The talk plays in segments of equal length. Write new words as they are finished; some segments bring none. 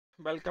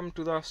Welcome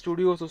to the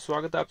studio. तो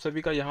स्वागत है आप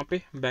सभी का यहाँ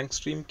पे बैंक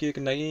स्ट्रीम की एक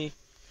नई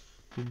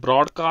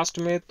ब्रॉडकास्ट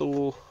में। तो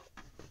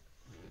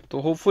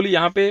होपफुली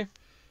यहाँ पे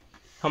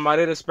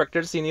हमारे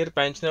रिस्पेक्टेड सीनियर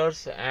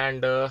पेंशनर्स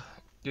एंड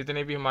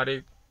जितने भी हमारे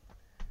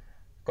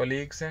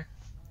कलीग्स हैं,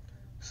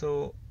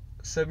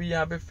 सभी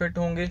यहाँ पे फिट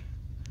होंगे,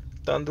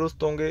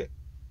 तंदुरुस्त होंगे।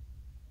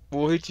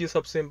 वही चीज़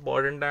सबसे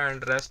इम्पोर्टेंट है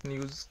एंड रेस्ट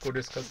न्यूज़ को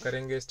डिस्कस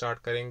करेंगे, स्टार्ट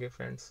करेंगे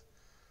friends.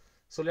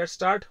 So let's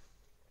start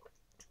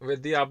with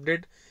the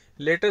update.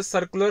 Latest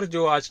circular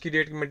जो आज की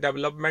डेट में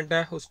डेवलपमेंट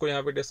है उसको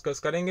यहाँ पे डिस्कस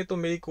करेंगे। तो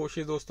मेरी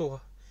कोशिश दोस्तों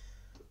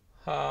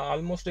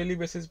ऑलमोस्ट डेली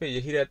बेसिस पे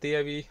यही रहती है।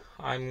 अभी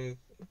I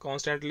am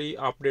constantly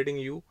updating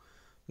you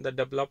the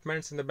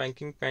developments in the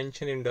banking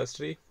pension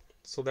industry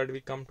so that we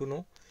come to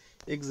know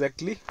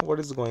exactly what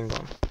is going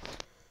on.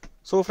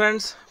 So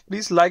friends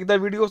please like the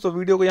video. तो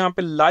video को यहाँ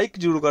पे like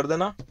जरूर कर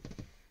देना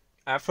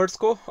efforts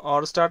को,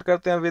 और start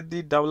करते हैं with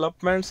the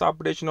developments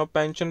updation of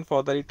pension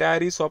for the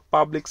retirees of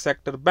public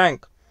sector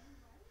bank.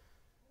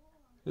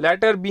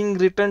 Letter being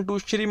written to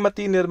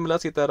Shrimati Nirmala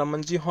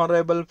Sitharaman ji,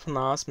 Honorable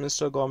Finance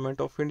Minister, Government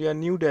of India,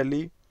 New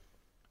Delhi.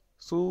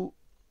 So,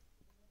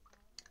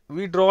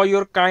 we draw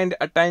your kind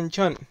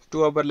attention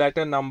to our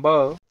letter number.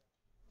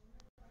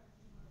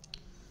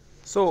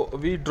 So,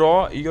 we draw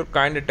your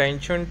kind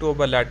attention to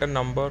our letter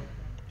number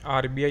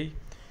RBI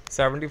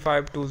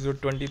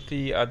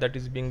 75/2023,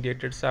 that is being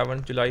dated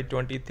 7 July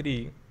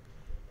 23,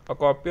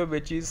 a copy of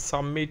which is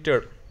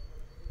submitted,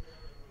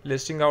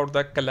 listing out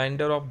the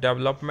calendar of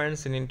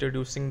developments in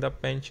introducing the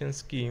pension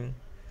scheme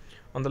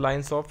on the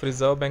lines of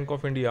Reserve Bank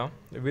of India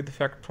with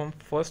effect from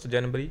 1st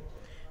January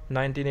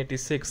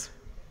 1986.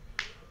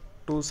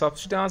 To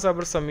substance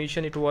our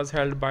submission, it was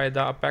held by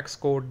the apex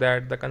court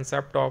that the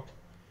concept of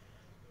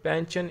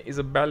pension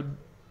is well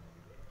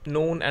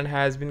known and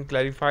has been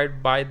clarified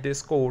by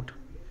this court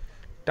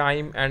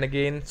time and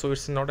again. So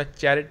it's not a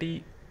charity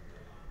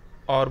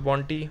or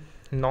bounty,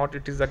 not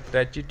it is a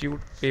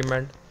gratitude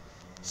payment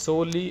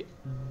solely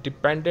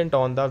dependent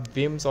on the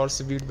whims or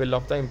sweet will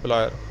of the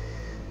employer.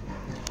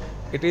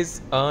 It is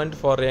earned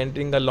for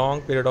rendering a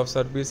long period of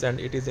service,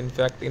 and it is in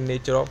fact in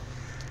nature of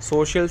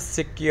social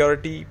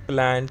security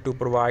plan to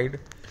provide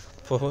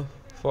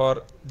for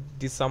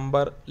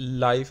December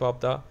life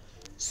of the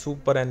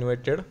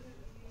superannuated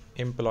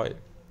employee.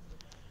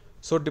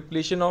 So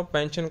depletion of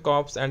pension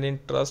corps and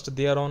interest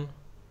thereon.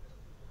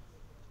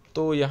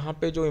 तो यहाँ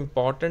पे जो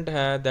important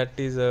है that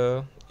is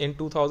in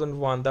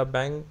 2001 the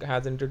bank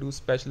has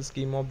introduced special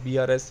scheme of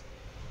BRS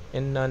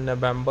in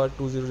November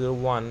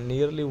 2001.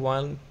 Nearly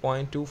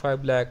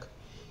 1.25 lakh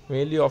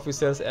mainly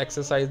officers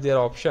exercise their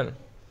option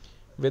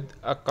with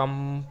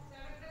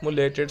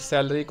accumulated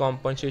salary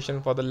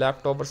compensation for the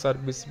leftover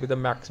service with a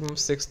maximum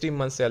 60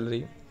 months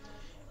salary,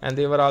 and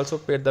they were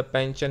also paid the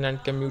pension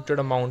and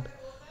commuted amount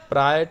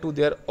prior to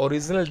their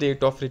original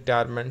date of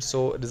retirement.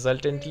 So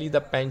resultantly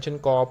the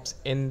pension corps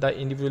in the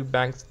individual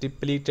banks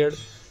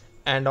depleted,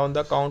 and on the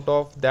account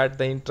of that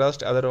the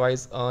interest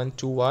otherwise earned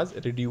too was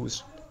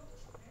reduced.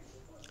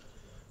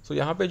 So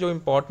यहाँ पे जो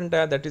important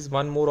है that is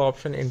one more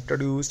option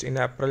introduced in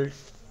April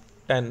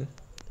 10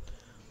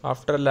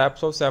 after a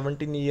lapse of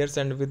 17 years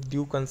and with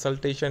due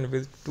consultation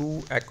with two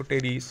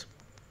actuaries,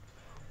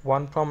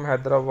 one from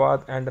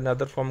Hyderabad and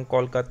another from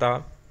Kolkata.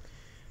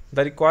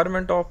 The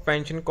requirement of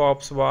pension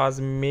corps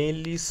was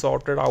mainly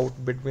sorted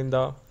out between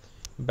the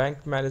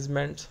bank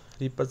management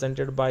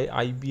represented by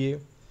IBA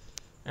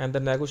and the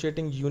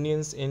negotiating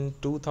unions in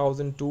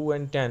 2002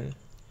 and 10,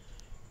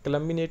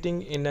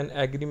 culminating in an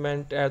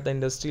agreement at the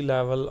industry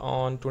level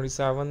on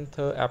 27th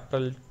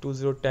April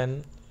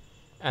 2010,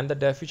 and the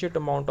deficit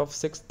amount of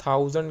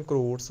 6,000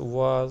 crores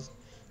was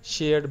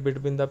shared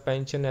between the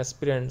pension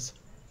aspirants,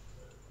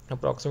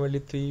 approximately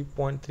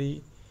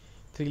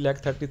 3.33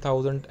 lakh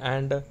 30,000,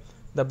 and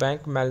the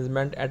bank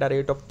management at a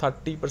rate of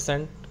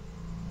 30%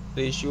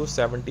 ratio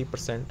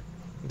 70%,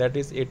 that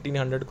is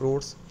 1,800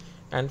 crores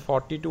and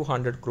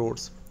 4,200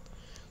 crores.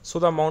 So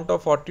the amount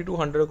of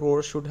 4,200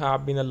 crores should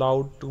have been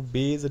allowed to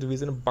base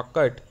revision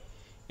bucket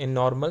in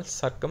normal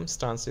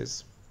circumstances.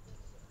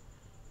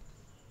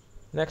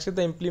 Next is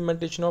the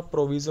implementation of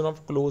provision of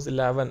clause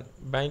 11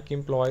 Bank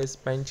Employees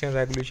Pension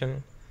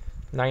Regulation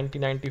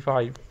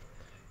 1995.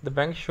 The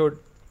bank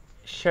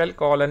shall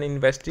call an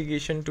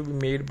investigation to be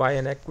made by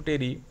an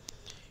actuary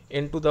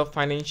into the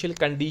financial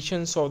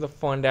conditions of the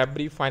fund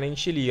every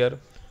financial year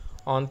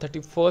on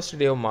 31st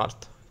day of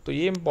March. तो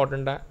ये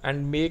important है,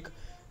 and make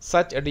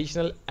such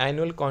additional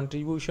annual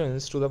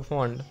contributions to the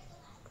fund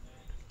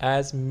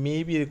as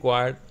may be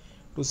required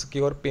to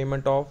secure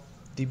payment of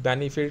the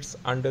benefits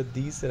under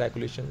these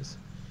regulations.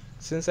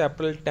 Since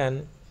April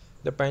 10,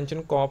 the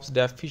pension corps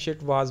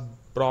deficit was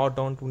brought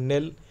down to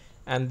nil,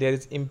 and there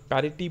is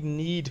imperative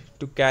need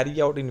to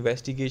carry out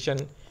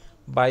investigation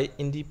by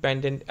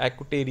independent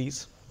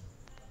actuaries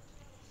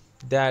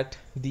that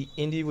the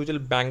individual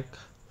bank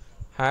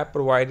have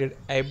provided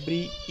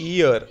every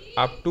year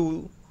up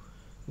to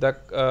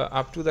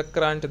the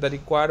current the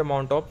required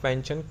amount of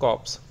pension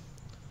corps.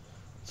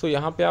 So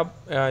यहाँ पे आप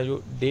जो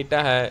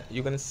data है,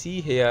 you can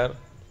see here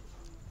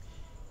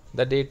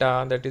the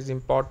data that is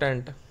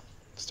important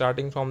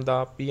starting from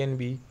the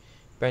PNB.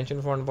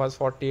 Pension fund was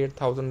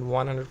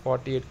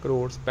 48,148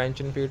 crores.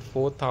 Pension paid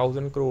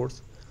 4,000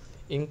 crores.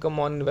 Income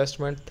on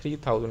investment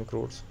 3,000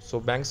 crores. So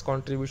bank's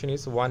contribution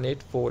is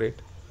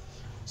 1848.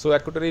 So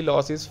equity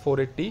loss is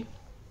 480.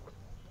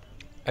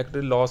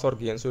 Equity loss or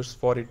gain, so it's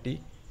 480.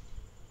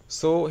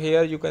 So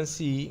here you can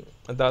see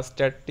the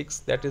statistics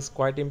that is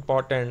quite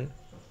important.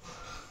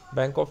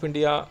 Bank of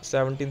India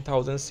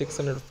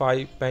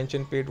 17,605,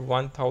 pension paid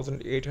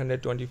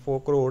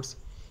 1,824 crores,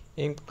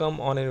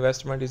 income on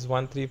investment is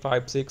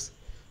 1356.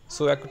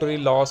 So equity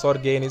loss or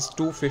gain is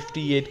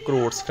 258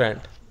 crores, friend.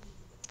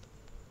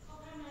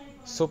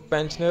 So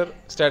pensioner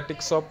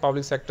statistics of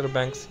public sector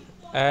banks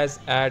as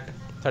at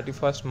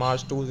 31st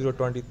March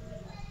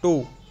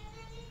 2022.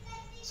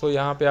 सो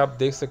यहाँ पे आप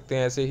देख सकते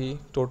हैं ऐसे ही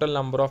total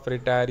number of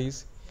retirees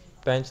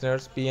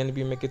pensioners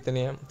PNB में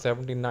कितने हैं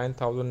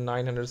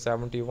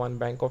 79,971,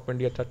 bank of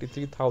India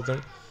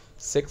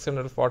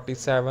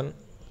 33,647.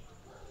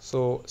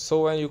 So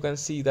when you can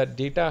see that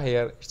data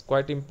here, it's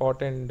quite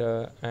important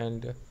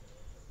and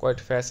quite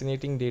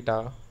fascinating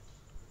data.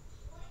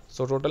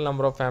 So total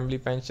number of family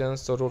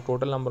pensions, so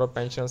total number of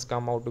pensions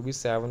come out to be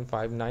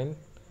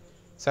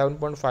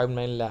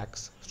 7.59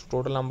 lakhs. So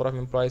total number of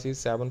employees is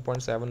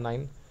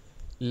 7.79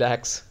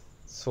 lakhs.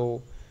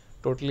 So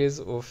total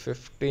is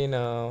 15.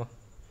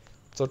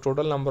 So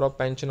total number of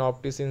pension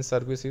optees in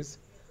service is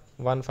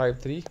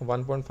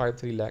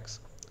 1.53 lakhs.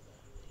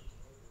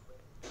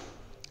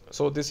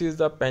 So this is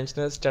the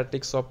pensioner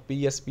statistics of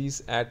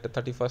PSPs at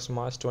 31st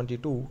March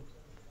 22.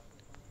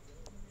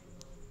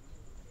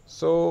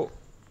 So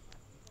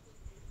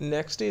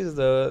next is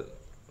the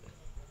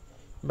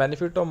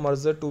benefit of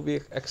merger to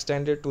be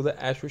extended to the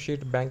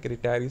associate bank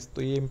retirees.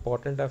 तो ये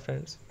important है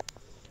friends.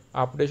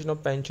 Updation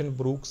of pension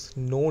brooks,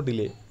 no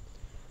delay,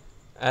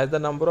 as the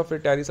number of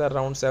retirees are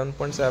around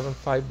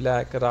 7.75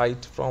 lakh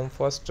right from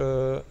 1st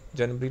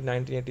January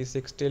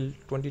 1986 till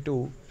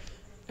 22,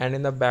 and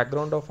in the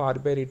background of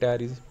RBI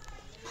retirees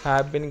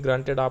have been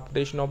granted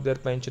updation of their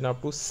pension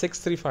up to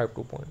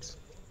 6352 points.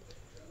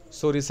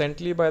 So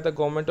recently by the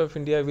Government of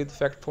India with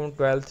effect from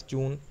 12th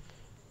June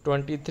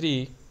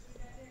 23,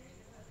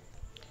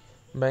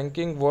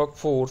 banking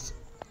workforce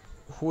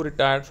who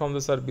retired from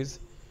the service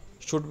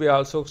should be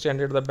also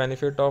extended the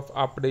benefit of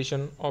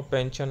updation of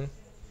pension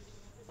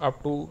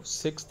up to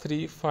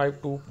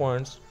 6352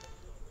 points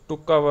to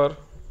cover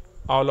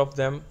all of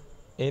them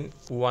in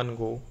one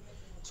go.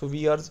 So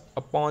we urge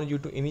upon you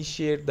to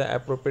initiate the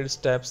appropriate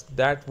steps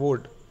that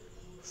would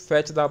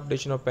fetch the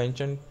updation of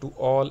pension to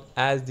all,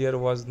 as there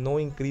was no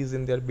increase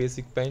in their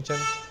basic pension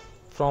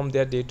from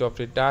their date of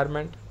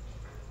retirement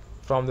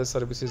from the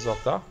services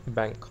of the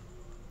bank.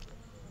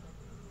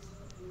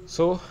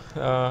 So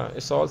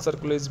it's all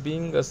circular is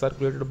being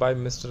circulated by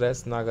Mr.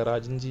 S.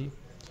 Nagarajan ji,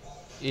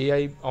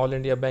 AI All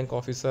India Bank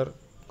Officer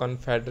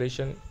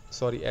Confederation,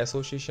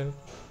 Association.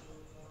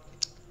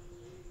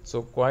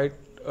 So quite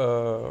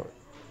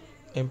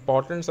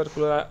important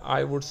circular,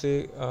 I would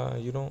say,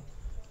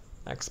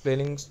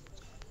 explaining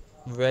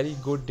very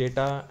good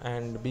data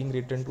and being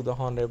written to the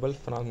Honorable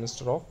Finance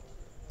Minister of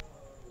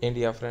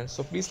India, friends.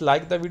 So please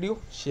like the video,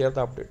 share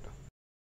the update.